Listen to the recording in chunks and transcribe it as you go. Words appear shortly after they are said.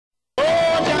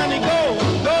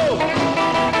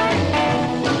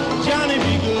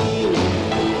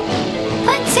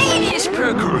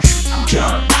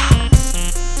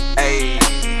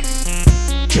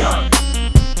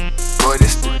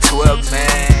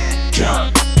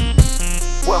Jump.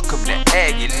 Welcome to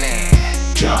Aggie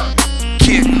Land. Jump.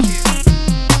 Kick 'em.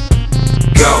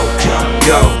 Go,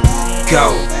 go,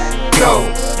 go, go,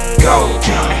 go,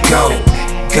 go,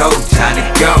 go, Johnny,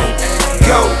 go,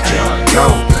 go, go,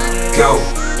 go,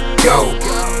 go,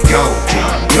 go,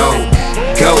 go,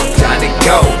 go, Johnny,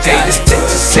 go. Hey, this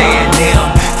Texas A&M,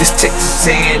 this Texas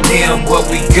A&M, where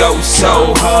we go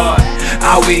so hard.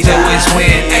 All we do is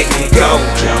win. Hey, go,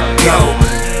 go,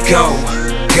 go,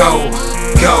 go,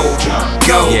 go,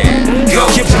 go, go,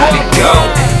 Johnny, go.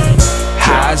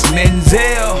 How's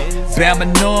Menzel? Bama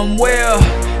know him well.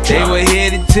 They were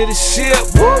headed to the ship.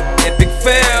 Epic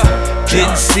fail.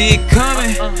 Didn't see it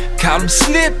coming. Caught him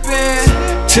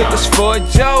slipping. Took us for a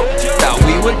joke. Thought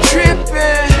we were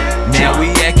tripping. Now we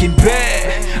acting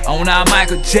bad on our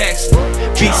Michael Jackson.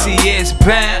 BCS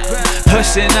bound.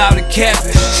 Hushing all the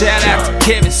capping. Shout out to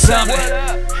Kevin Sumner,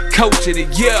 Coach of the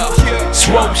year.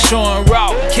 Swope showing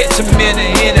raw. Catch him in the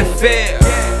NFL.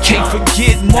 Can't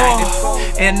forget more.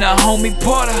 And the homie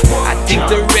Porter, I think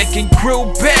the wrecking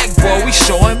crew back, boy, we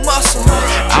showing muscle.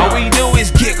 All we do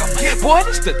is kick 'em. Boy,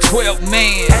 this the 12th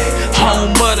man,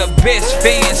 home of the best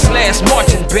fans /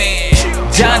 marching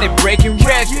band. Johnny breaking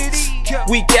records,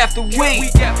 week after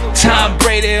week. Tom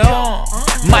Brady on,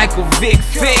 Michael Vick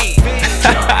feed.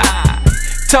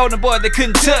 Told them boy they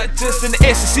couldn't touch us in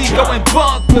the SEC going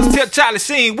bunkers. Tell Charlie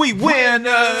Sheen we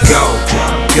winners. Go,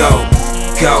 go,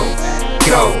 go,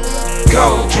 go.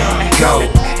 Go,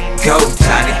 go, go,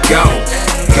 Johnny, go,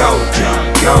 go,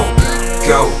 go,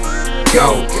 go,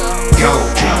 go, go,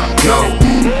 go,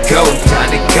 go,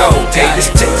 Johnny, go. Hey, this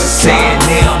Texas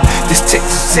A&M, this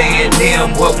Texas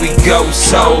A&M, where we go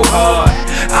so hard.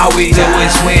 All we do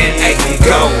is win. Hey,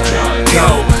 go,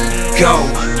 go, go,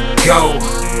 go,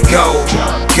 go,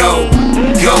 go,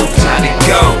 go, Johnny,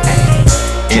 go.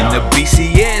 In the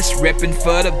BCS, reppin'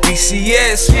 for the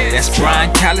BCS. That's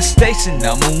Bryan College Station,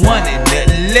 #1 and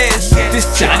nothing less.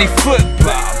 This Johnny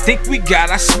football, think we got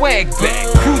our swag back.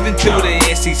 Cruising through the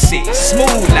SEC,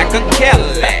 smooth like a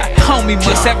Cadillac. Homie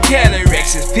must have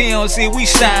cataracts, his P.O.C. we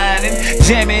shining.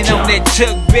 Jamming on that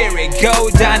Chuck Berry, go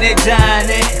Johnny,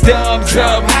 Johnny. Thumbs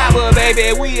up, hopper,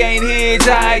 baby, we ain't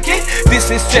hitchhiking. This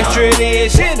is just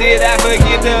tradition, did I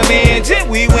forget to mention?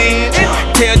 We winning.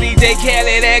 Tell DJ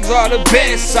Khaled eggs are the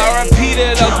best. R.I.P.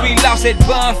 to those we lost at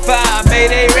Bonfire, may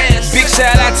they rest. Big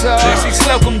shout out to R.C.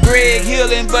 Slocum, Greg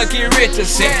Hill, and Bucky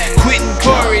Richardson, Quentin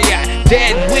Corey,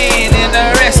 Dad Win, and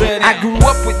the rest of them. I grew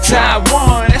up with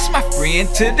Taiwan, that's my friend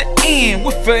to the end.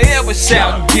 We'll forever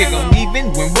shout and kick 'em,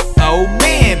 even when we're old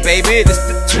men. Baby, this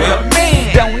the 12th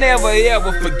man. Don't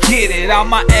ever forget it. All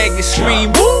my Aggies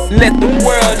scream, woo! Let the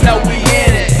world know we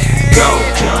in it. Go,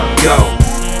 go,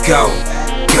 go,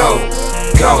 go,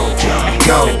 go,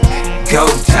 go. Go,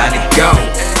 Johnny, go,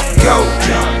 go,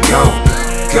 go,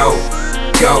 go,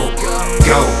 go,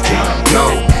 go, go,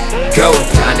 go,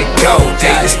 Johnny, go.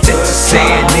 Hey, this Texas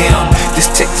A&M, this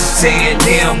Texas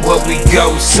A&M, where we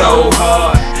go so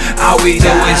hard. All we do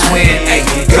is win. Hey,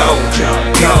 go,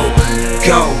 go,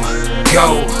 go,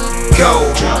 go,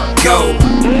 go, go,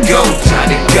 go,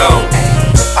 Johnny, go.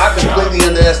 I completely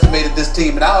underestimated this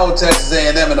team, and I owe Texas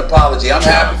A&M an apology. I'm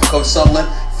happy for Coach Sumlin.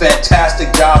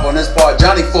 Fantastic job on this part.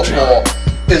 Johnny football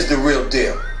is the real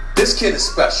deal. This kid is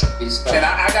special. He's special. And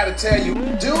I gotta tell you,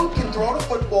 dude can throw the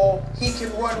football. He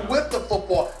can run with the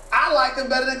football. I like him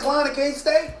better than Klein at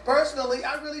K-State. Personally,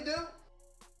 I really do.